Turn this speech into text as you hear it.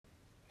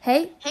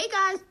Hey. Hey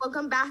guys,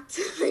 welcome back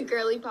to the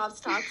Girly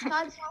Pops Talks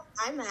podcast.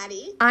 I'm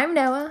Maddie. I'm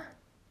Noah.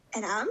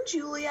 And I'm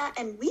Julia,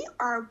 and we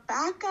are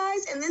back,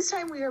 guys. And this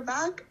time we are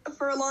back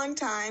for a long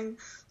time.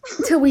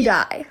 Till we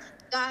die.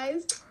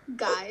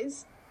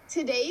 Guys,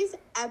 today's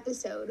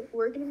episode,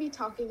 we're going to be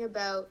talking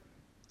about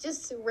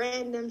just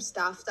random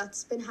stuff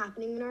that's been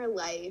happening in our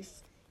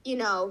life. You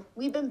know,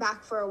 we've been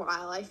back for a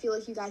while. I feel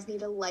like you guys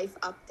need a life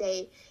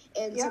update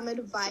and some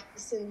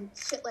advice and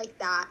shit like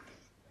that.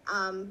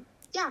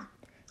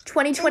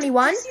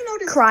 2021,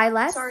 cry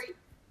less. Sorry.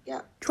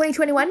 Yeah.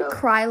 2021,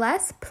 cry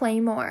less,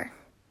 play more.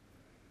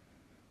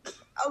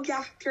 Oh,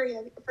 yeah,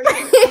 period.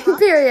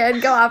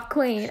 Period, go off,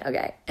 queen.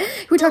 Okay. Can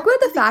we talk about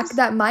the fact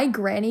that my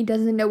granny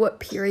doesn't know what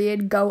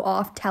period, go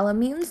off, tell 'em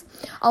means?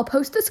 I'll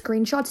post the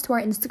screenshots to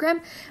our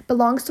Instagram. But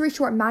long story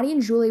short, Maddie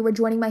and Julie were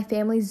joining my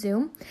family's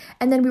Zoom.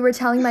 And then we were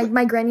telling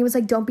my granny was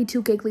like, don't be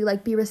too giggly,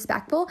 like, be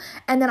respectful.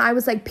 And then I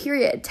was like,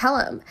 period, tell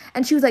 'em.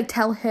 And she was like,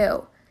 tell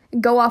who?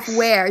 Go off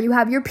where? You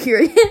have your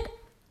period?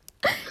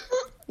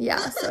 Yeah,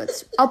 so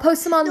I'll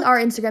post them on our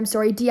Instagram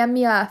story. DM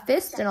me a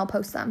fist and I'll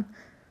post them.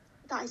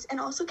 Guys, and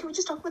also, can we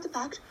just talk about the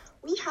fact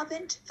we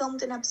haven't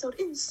filmed an episode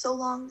in so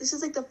long? This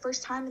is, like, the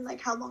first time in, like,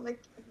 how long?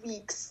 Like,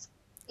 weeks.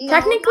 No,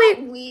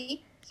 technically,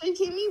 we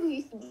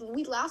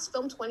last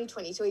filmed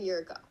 2020, so a year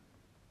ago.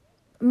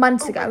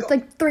 Months ago. It's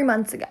like 3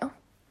 months ago.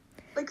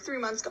 Like 3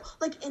 months ago.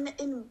 Like,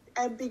 in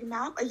a big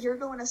map, a year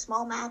ago, and a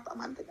small map a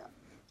month ago.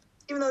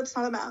 Even though it's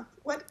not a map.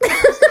 What?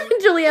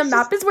 Julia, a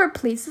map is where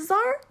places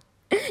are?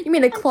 You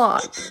mean a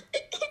clock?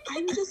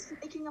 I'm just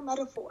making a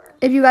metaphor.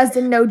 If you guys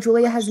didn't know,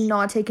 Julia has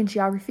not taken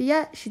geography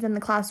yet. She's in the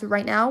class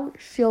right now.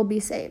 She'll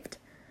be saved.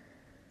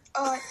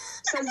 So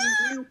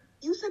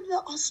you said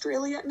that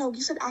Australia, no,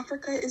 you said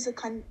Africa is a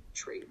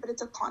country, but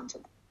it's a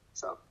continent.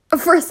 So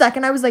for a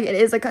second, I was like, it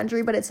is a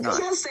country, but it's not.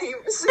 Yeah, same.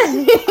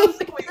 I was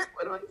like, wait,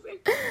 what do I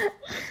say?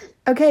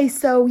 Okay,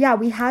 so yeah,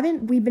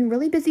 we've been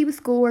really busy with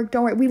schoolwork.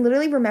 Don't worry. We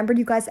literally remembered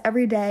you guys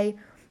every day.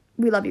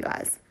 We love you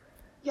guys.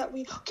 Yeah,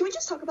 can we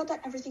just talk about that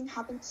everything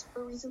happens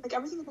for a reason? Like,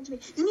 everything is meant to be.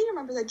 You need to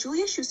remember that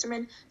Julia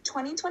Schusterman,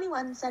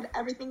 2021, said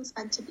everything's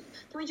meant to be.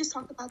 Can we just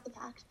talk about the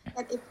fact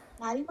that if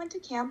Maddie went to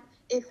camp,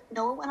 if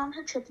Noah went on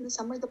her trip in the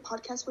summer, the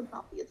podcast would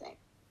not be a thing.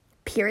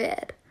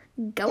 Period.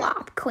 Go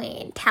off,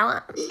 queen. Tell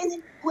 'em. And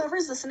then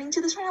whoever's listening to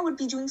this right now would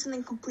be doing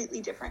something completely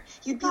different.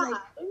 You'd be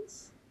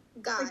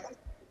Guys,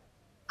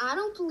 I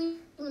don't believe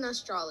in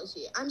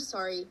astrology. I'm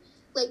sorry.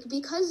 Like,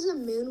 because the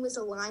moon was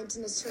aligned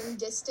in a certain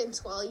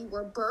distance while you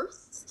were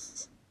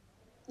birthed,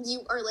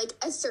 you are, like,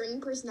 a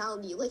certain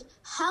personality. Like,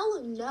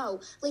 hell no.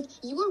 Like,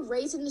 you were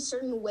raised in a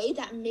certain way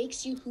that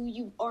makes you who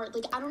you are.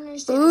 Like, I don't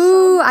understand.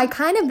 Ooh,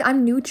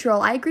 I'm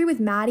neutral. I agree with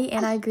Maddie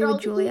and I agree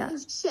with Julia.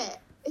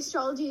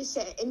 Astrology is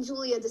shit, and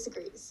Julia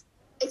disagrees.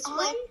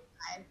 Explain.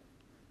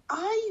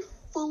 I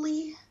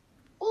fully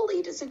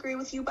disagree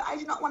with you, but I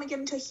do not want to get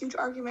into a huge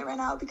argument right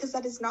now because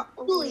that is not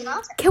what we need.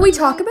 Can we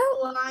talk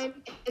about? Line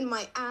in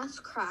my ass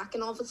crack,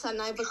 and all of a sudden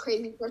I have a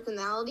crazy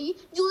personality.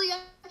 Julia,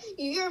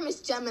 you're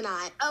Miss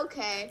Gemini.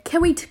 Okay.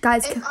 Can we,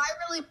 guys? If I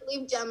really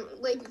believe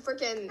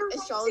freaking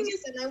astrology,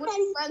 then I would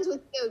be friends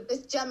with you,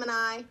 Miss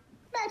Gemini.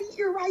 Maddie,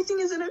 your rising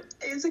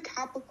is a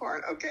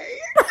Capricorn, okay?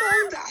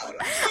 Calm down.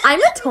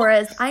 I'm a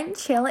Taurus. I'm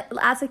chilling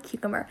as a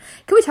cucumber.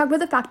 Can we talk about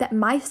the fact that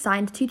my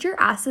science teacher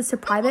asked us to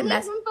private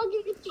message?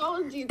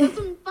 Astrology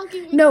doesn't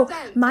fucking make no,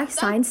 sense. my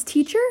science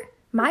teacher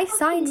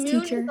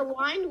is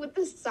aligned with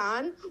the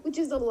sun, which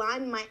is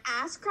aligned my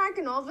ass crack,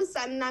 and all of a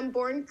sudden I'm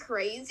born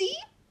crazy.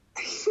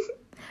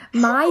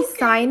 My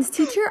science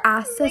teacher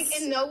asked us.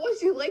 And Noah,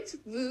 she likes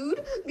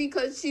food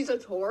because she's a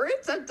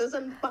Taurus. That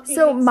doesn't fucking.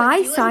 So make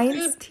my sense.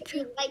 science teacher.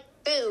 You like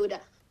food.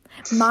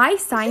 My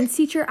science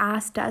teacher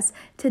asked us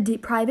to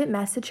private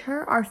message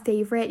her our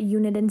favorite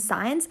unit in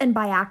science, and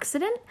by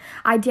accident,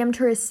 I DM'd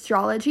her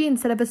astrology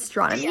instead of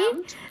astronomy.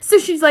 So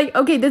she's like,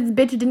 okay, this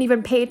bitch didn't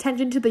even pay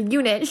attention to the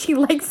unit. She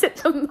likes it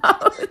the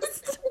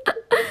most.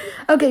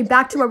 Okay,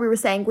 back to what we were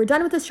saying. We're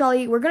done with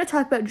astrology. We're going to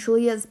talk about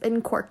Julia's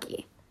been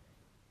quirky.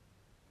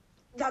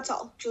 That's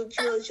all.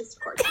 Julia's just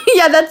quirky.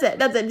 Yeah, that's it.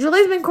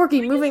 Julia's been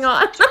quirky. Moving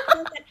on.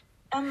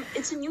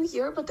 It's a new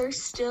year, but they're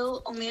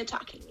still only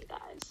attacking you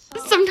guys. So.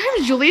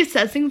 Sometimes Julia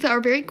says things that are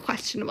very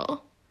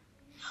questionable.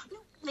 No,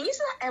 the thing is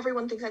that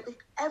everyone thinks that.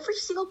 Like, every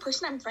single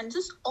person I'm friends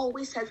with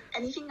always says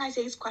anything I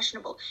say is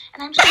questionable.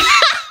 And I'm just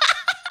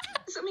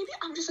so maybe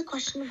I'm just a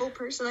questionable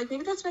person. Like,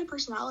 maybe that's my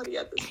personality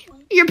at this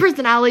point. Your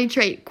personality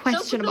trait,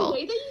 questionable. No, but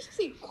the way that you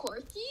say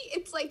quirky,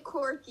 it's like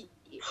quirky.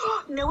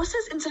 Noah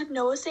says, instead of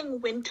Noah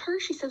saying winter,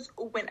 she says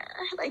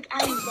winner. Like,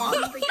 I want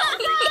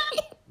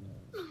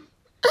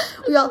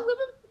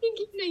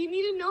you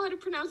need to know how to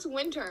pronounce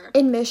winter.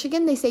 In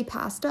Michigan, they say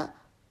pasta.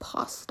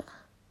 Pasta.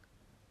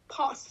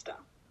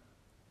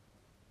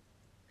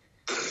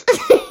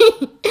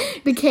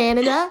 The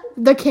Canada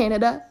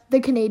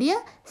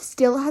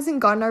still hasn't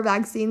gotten our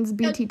vaccines.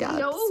 BT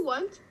dubs.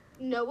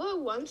 Noah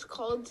once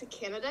called to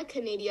Canada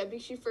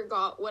because she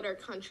forgot what our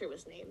country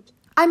was named.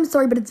 I'm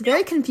sorry, but it's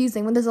very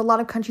confusing when there's a lot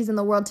of countries in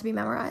the world to be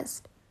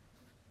memorized.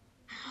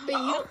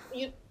 But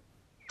you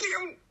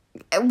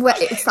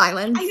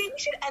Silence. I think we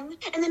should end.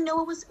 And then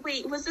Noah was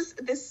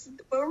this?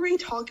 What were we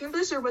talking about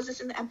this, or was this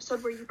in the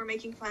episode where you were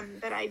making fun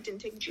that I didn't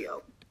take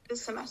geo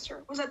this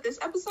semester? Was that this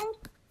episode?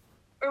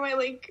 Or am I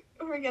like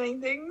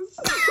forgetting things?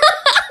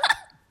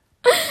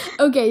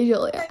 Okay,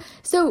 Julia.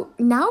 So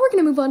now we're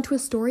gonna move on to a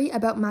story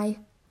about my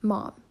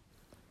mom.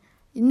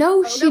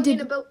 No, she did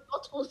about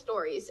multiple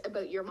stories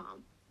about your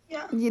mom.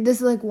 Yeah. This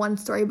is like one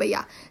story, but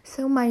yeah.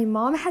 So my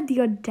mom had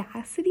the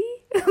audacity.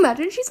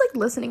 Imagine she's like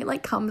listening and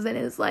like comes in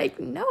and is like,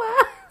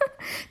 Noah,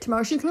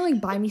 tomorrow she's gonna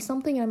like buy me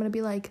something and I'm gonna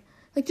be like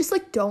just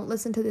like don't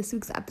listen to this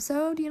week's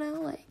episode, you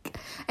know, like.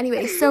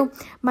 Anyway, so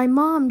my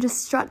mom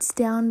just struts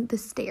down the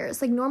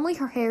stairs. Like normally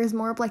her hair is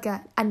more of like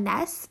a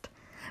nest,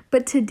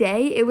 but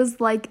today it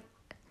was like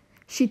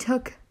she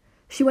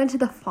went to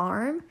the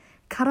farm,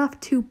 cut off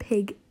 2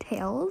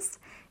 pigtails,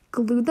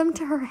 glued them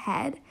to her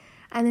head,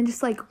 and then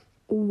just like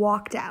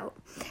walked out.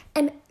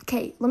 And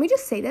okay, let me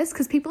just say this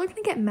because people are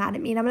gonna get mad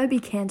at me and I'm gonna be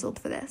canceled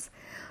for this.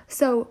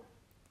 So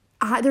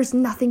there's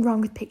nothing wrong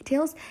with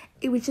pigtails.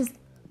 It was just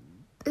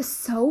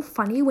so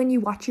funny when you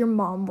watch your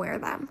mom wear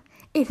them.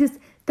 It is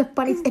the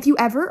funniest. If you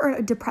ever are in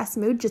a depressed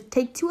mood, just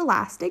take 2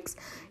 elastics,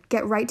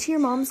 get right to your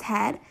mom's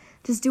head,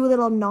 just do a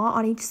little knot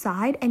on each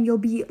side, and you'll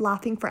be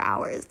laughing for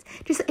hours.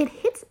 Just, it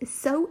hits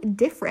so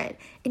different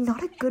in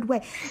not a good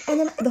way. And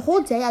then the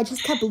whole day, I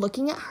just kept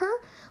looking at her,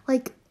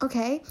 like,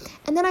 okay.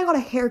 And then I got a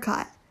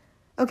haircut,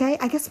 okay?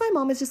 I guess my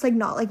mom is just, like,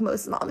 not like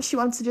most moms. She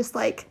wants to just,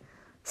 like,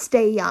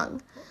 stay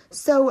young.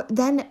 So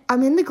then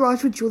I'm in the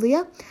garage with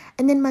Julia,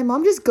 and then my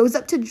mom just goes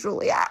up to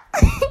Julia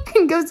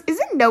and goes,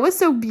 "Isn't Noah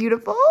so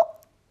beautiful?"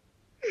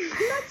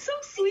 That's so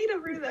sweet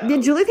of her, though. Yeah,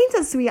 Julia thinks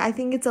that's sweet. I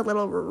think it's a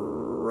little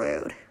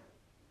rude.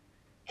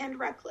 And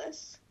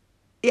reckless.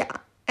 Yeah,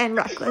 and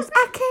reckless.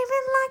 I came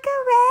in like a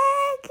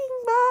wrecking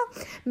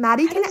ball.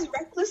 Maddie That is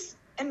reckless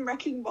and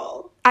wrecking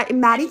ball.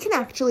 Maddie can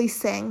actually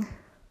sing.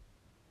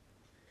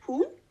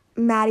 Who?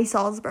 Maddie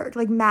Salzberg,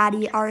 like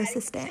Maddie, our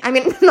assistant. I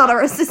mean, not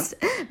our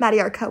assistant. Maddie,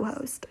 our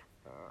co-host.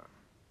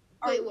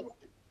 Wait, what?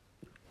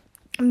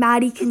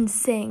 Maddie can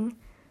sing.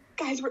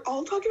 Guys, we're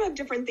all talking about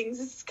different things.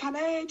 It's kind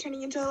of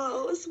turning into a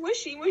little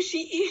smushy.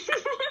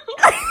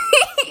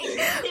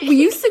 We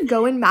used to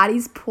go in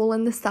Maddie's pool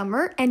in the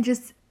summer and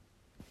just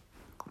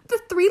the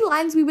 3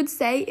 lines we would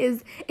say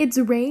is, "It's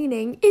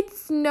raining,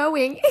 it's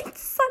snowing,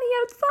 it's sunny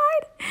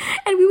outside."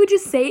 And we would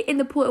just say it in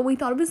the pool and we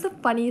thought it was the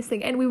funniest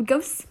thing. And we would go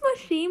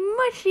smushy,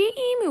 mushy,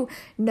 emu.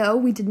 No,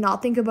 we did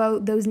not think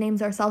about those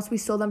names ourselves. We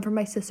stole them from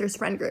my sister's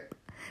friend group,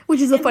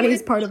 which is the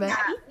funniest part of it.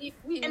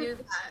 We knew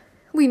that.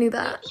 We knew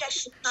that. Yeah,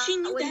 she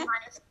knew that.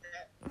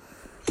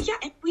 Yeah,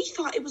 and we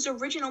thought it was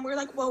original. We were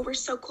like, whoa, we're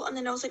so cool. And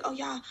then I was like, oh,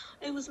 yeah,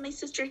 it was my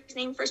sister's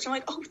name first. And I'm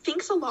like, oh,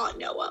 thanks a lot,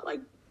 Noah.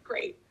 Like,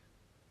 great.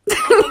 I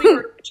thought we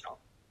were original.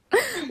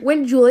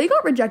 When Julia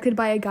got rejected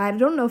by a guy, I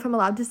don't know if I'm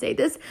allowed to say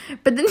this,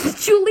 but then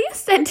Julia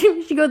said to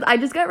me, she goes, "I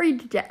just got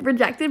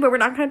rejected, but we're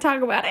not going to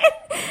talk about it."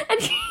 And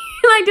she,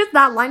 like, just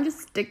that line just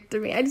stick to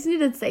me. I just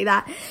needed to say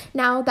that.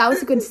 Now, that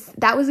was a good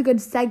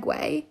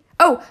segue.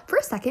 Oh, for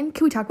a second,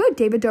 can we talk about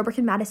David Dobrik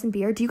and Madison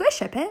Beer? Do you guys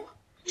ship it?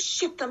 I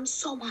ship them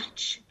so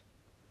much.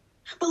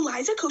 But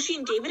Liza, Koshy,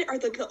 and David are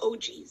like the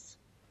OGs.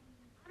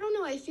 I don't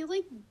know. I feel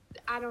like,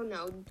 I don't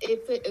know.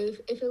 If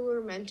it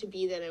were meant to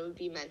be, then it would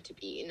be meant to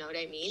be. You know what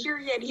I mean?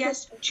 Period.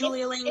 Yes,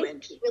 Julia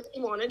language. If he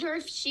really wanted her,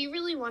 if she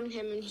really wanted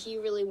him and he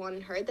really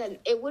wanted her, then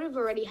it would have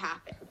already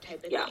happened,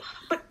 type of thing.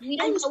 But we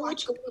don't know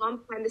what's going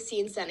on behind the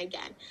scenes then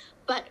again.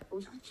 But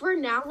for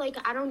now, like,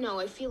 I don't know.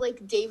 I feel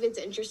like David's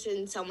interested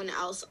in someone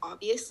else,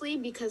 obviously,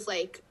 because,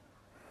 like,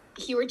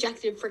 he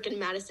rejected freaking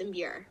Madison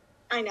Beer.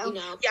 I know. You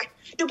know? Yeah.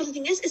 No, but the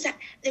thing is that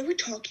they were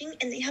talking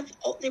and they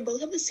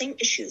both have the same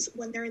issues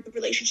when they're in the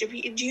relationship.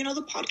 Do you know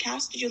the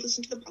podcast? Did you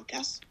listen to the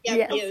podcast? Yeah,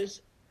 Yes.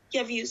 Views.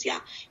 Yeah, Views, yeah.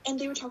 And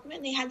they were talking about it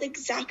and they had the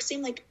exact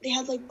same, like, they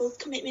had, like, both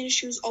commitment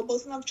issues, both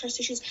of them have trust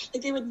issues.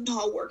 Like, they would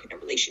not work in a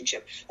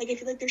relationship. Like, I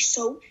feel like they're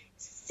so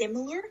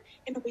similar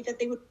in a way that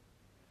they would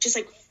just,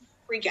 like,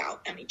 freak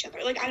out on each other.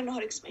 Like, I don't know how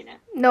to explain it.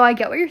 No, I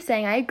get what you're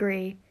saying. I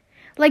agree.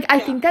 Like, I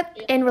think that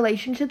in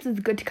relationships, it's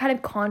good to kind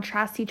of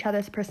contrast each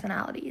other's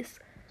personalities.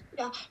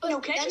 Yeah. But No,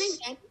 then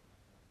again,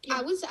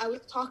 I was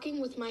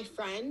talking with my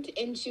friend,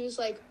 and she was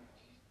like,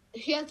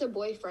 she has a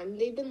boyfriend.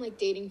 They've been, like,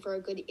 dating for a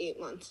good 8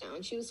 months now.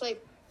 And she was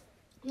like,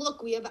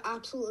 look, we have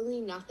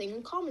absolutely nothing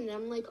in common. And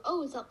I'm like,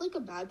 oh, is that, like,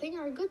 a bad thing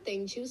or a good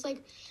thing? She was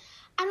like,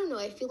 I don't know.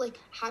 I feel like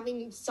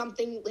having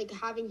something, like,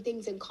 having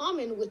things in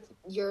common with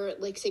your,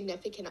 like,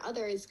 significant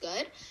other is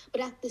good.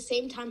 But at the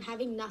same time,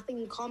 having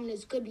nothing in common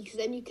is good because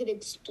then you could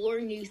explore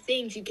new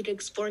things. You could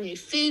explore new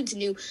foods,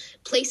 new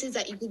places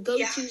that you could go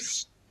to,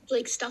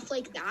 like, stuff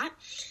like that.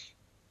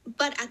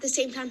 But at the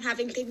same time,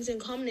 having things in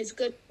common is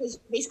good because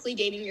basically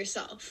dating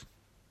yourself.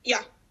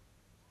 Yeah.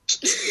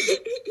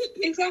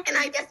 Exactly. And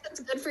I guess that's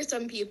good for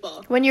some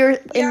people. When you're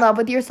in love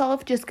with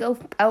yourself, just go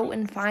out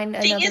and find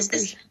another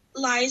version.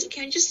 Liza,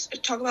 can I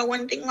just talk about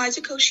one thing?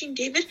 Liza, Koshy, and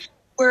David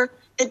were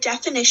the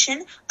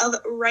definition of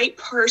right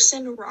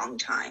person, wrong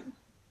time.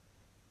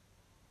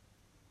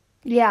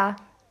 Yeah.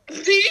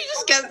 Did you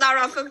just get that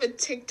off of a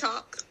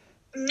TikTok?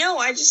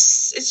 No,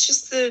 it's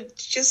just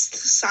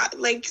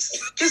like,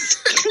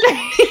 just.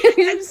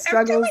 He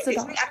struggles to I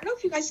talk. don't know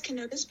if you guys can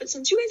notice, but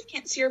since you guys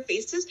can't see our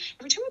faces,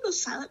 every time we go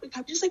silent, we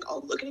kind of just like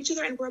all look at each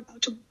other and we're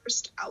about to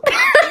burst out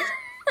laughing.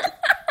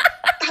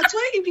 That's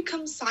why it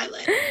becomes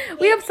silent.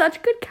 We have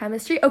such good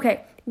chemistry.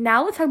 Okay,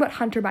 now let's talk about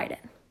Hunter Biden.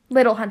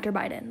 Little Hunter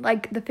Biden.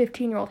 Like the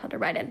 15-year-old Hunter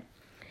Biden.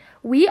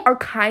 We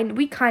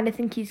kind of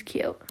think he's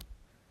cute.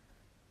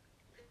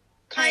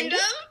 Kind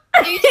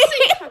of? You just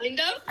say kind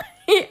of?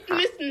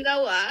 Miss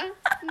Noah.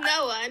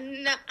 Noah,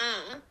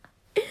 nuh-uh.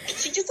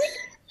 She just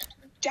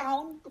like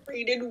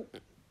downgraded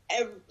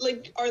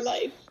like our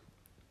life.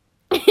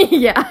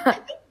 Yeah.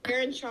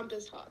 Barron Trump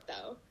is hot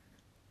though.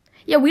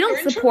 Yeah, we don't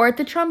Barron support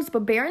the Trumps,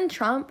 but Barron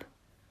Trump.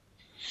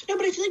 No,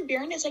 but I feel like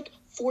Barron is like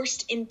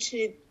forced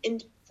into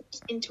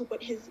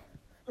what his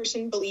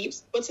person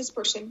believes. What's his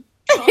person?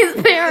 Trump,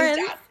 His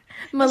parents. dad.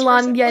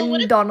 Melania But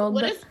and Donald.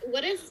 What if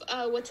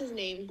what's his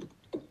name?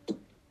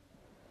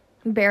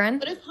 Barron.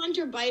 What if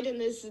Hunter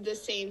Biden is the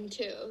same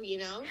too, you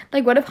know?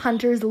 Like, what if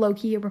Hunter's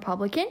low-key a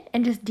Republican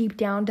and just deep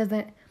down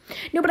doesn't...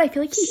 No, but I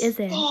feel like he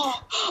isn't.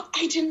 Oh,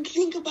 I didn't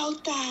think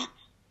about that.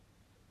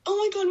 Oh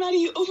my god, Maddie,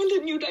 you opened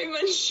a new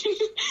dimension.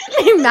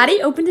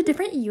 Maddie opened a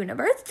different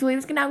universe.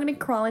 Julia's now going to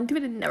crawl into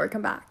it and never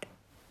come back.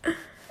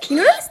 You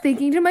know what I was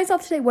thinking to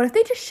myself today? What if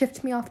they just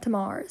shift me off to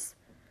Mars?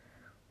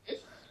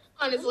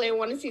 Honestly, I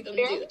want to see them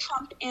do Barron that.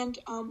 Trump and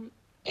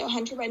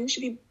Hunter Biden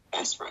should be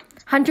best friends.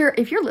 Hunter,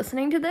 if you're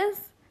listening to this,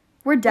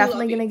 we're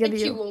definitely going to give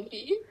Like, you... won't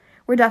be.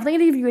 We're definitely going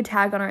to give you a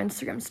tag on our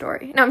Instagram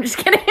story. No, I'm just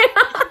kidding.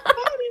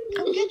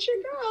 Come get your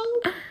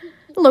girl.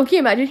 Loki,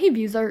 imagine he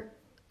views our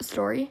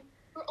story.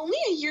 We're only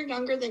a year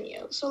younger than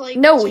you, so like.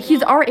 No, so he's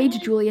now- our age,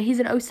 Julia. He's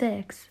an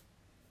 06.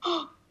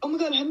 Oh my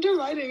god, Hunter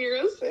Biden,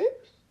 you're 06.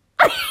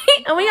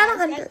 Oh my god,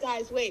 Hunter.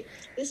 Guys, wait.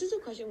 This is a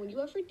question. Would you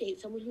ever date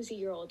someone who's a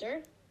year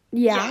older?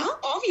 Yeah.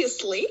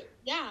 Obviously.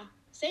 Yeah,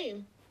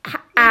 same.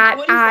 At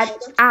What is that?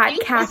 at You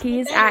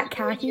khakis, think at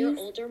a year khakis.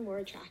 older, more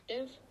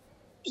attractive?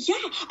 Yeah,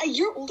 a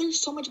year older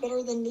is so much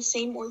better than the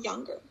same or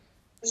younger.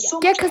 So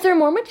Yeah, much because they're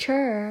more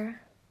mature.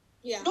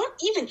 Yeah. Not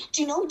even.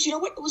 Do you know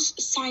what was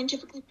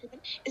scientifically proven?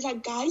 Is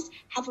that guys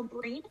have a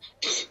brain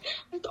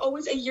that's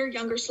always a year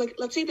younger. So like,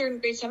 let's say they're in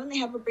grade 7, they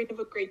have a brain of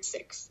a grade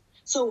 6.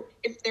 So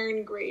if they're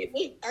in grade,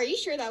 Wait, are you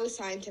sure that was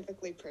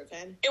scientifically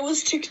proven? it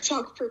was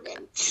TikTok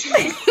proven.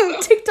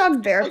 TikTok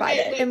verified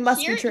it. wait, It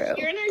must here, be true.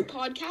 Here in our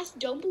podcast,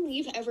 don't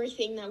believe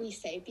everything that we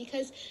say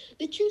because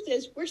the truth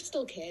is we're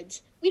still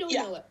kids. We don't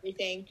Yeah. know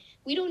everything.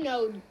 We don't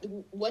know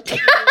what to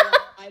do.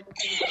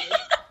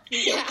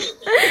 Yeah.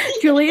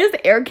 Julia's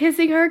air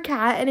kissing her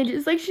cat, and it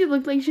just like she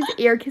looked like she's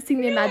air kissing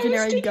the I was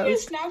imaginary taking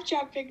ghost. a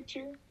Snapchat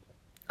picture.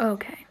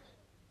 Okay.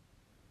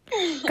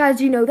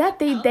 Guys, you know that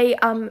they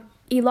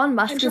Elon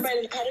Musk Hunter is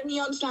Biden added me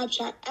on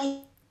Snapchat.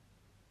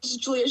 As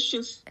Julia's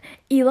shoes.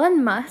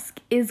 Elon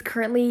Musk is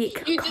currently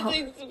You just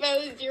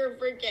exposed your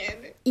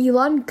freaking.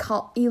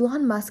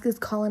 Elon Musk is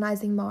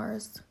colonizing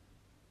Mars.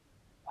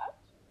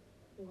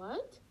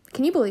 What?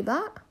 Can you believe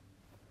that?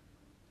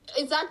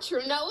 Is that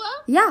true,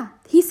 Noah? Yeah,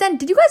 he sent.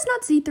 Did you guys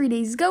not see 3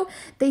 days ago?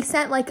 They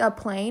sent like a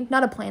plane,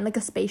 not a plane, like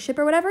a spaceship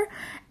or whatever,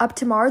 up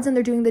to Mars, and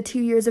they're doing the 2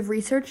 years of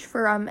research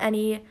for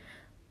any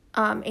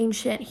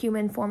ancient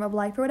human form of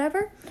life or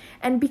whatever.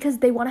 And because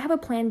they want to have a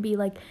plan B,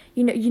 like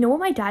you know what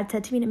my dad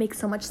said to me, and it makes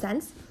so much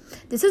sense.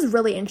 This is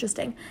really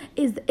interesting.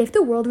 Is if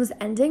the world was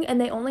ending and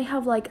they only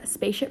have like a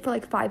spaceship for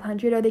like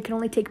 500, or they can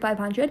only take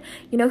 500.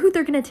 You know who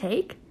they're gonna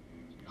take?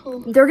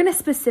 They're going to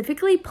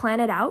specifically plan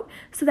it out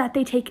so that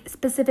they take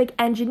specific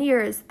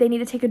engineers. They need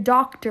to take a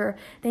doctor.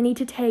 They need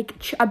to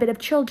take a bit of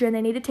children.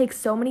 They need to take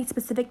so many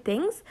specific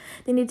things.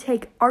 They need to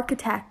take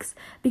architects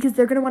because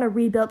they're going to want to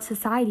rebuild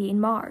society in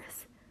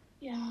Mars.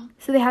 Yeah.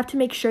 So they have to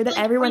make sure that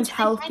everyone's Wait, did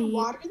they find healthy.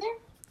 water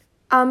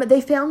there?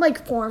 They found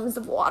like forms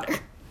of water.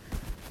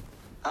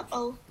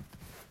 Uh-oh.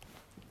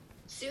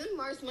 Soon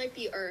Mars might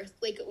be Earth.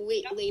 Like,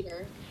 wait,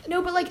 later.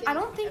 No, but like I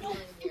don't think.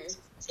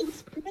 It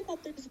was proven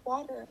that there's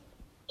water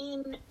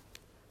in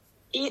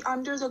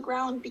under the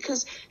ground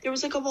because there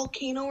was like a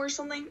volcano or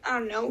something. I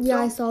don't know. Yeah, I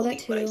Don't saw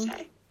that believe what too.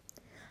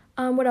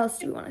 I say. What else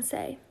do we want to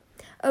say?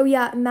 Oh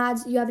yeah,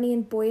 Mads, you have any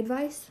boy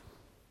advice?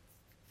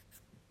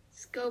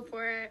 Let's go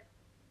for it.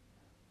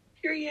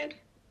 Period.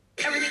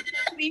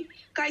 Everything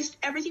guys,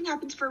 everything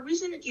happens for a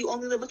reason. You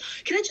only live once.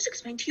 Can I just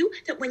explain to you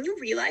that when you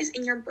realize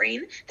in your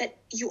brain that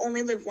you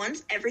only live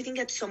once, everything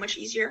gets so much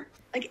easier?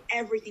 Like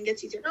everything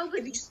gets easier. No,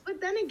 If you just-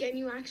 but then again,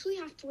 you actually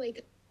have to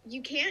like.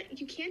 You can't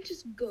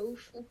just go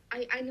for.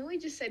 I know I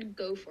just said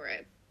go for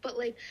it, but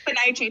like. But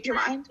now you change your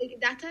mind. Like,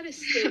 that's at a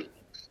state.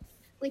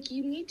 Like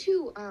you need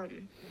to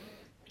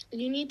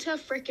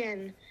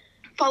freaking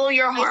Follow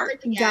your play heart.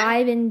 hard to get.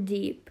 Dive in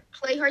deep.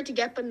 Play hard to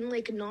get, but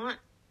like not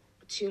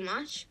too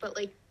much. But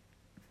like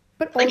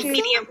But like also,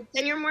 medium.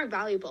 Then you're more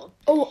valuable.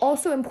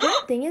 also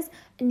important thing is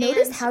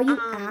notice And, how you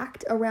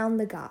act around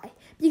the guy.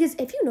 Because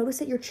if you notice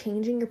that you're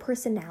changing your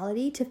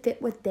personality to fit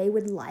what they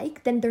would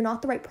like, then they're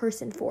not the right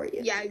person for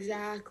you. Yeah,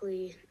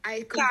 exactly.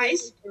 I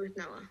Guys, completely agree with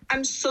Noah.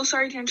 I'm so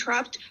sorry to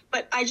interrupt,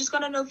 but I just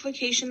got a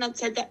notification that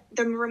said that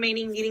the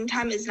remaining meeting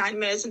time is 9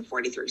 minutes and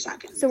 43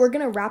 seconds. So we're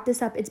gonna wrap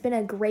this up. It's been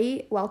a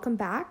great welcome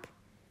back.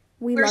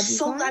 We're love you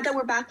so guys. glad that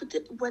we're back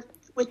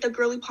with the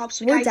girly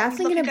pops. We're Guys,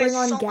 definitely we gonna love bring you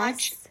guys on so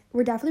guests. much.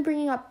 We're definitely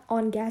bringing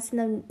on guests in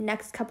the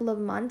next couple of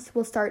months.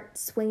 We'll start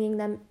swinging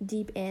them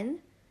deep in.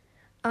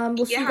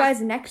 We'll see you Yeah, guys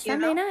next you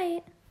Sunday know.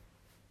 night.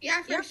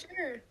 Yeah, for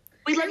sure.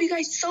 We love you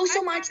guys so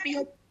much. We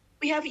hope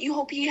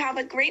you have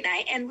a great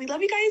night, and we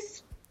love you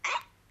guys.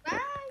 Bye.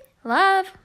 Love.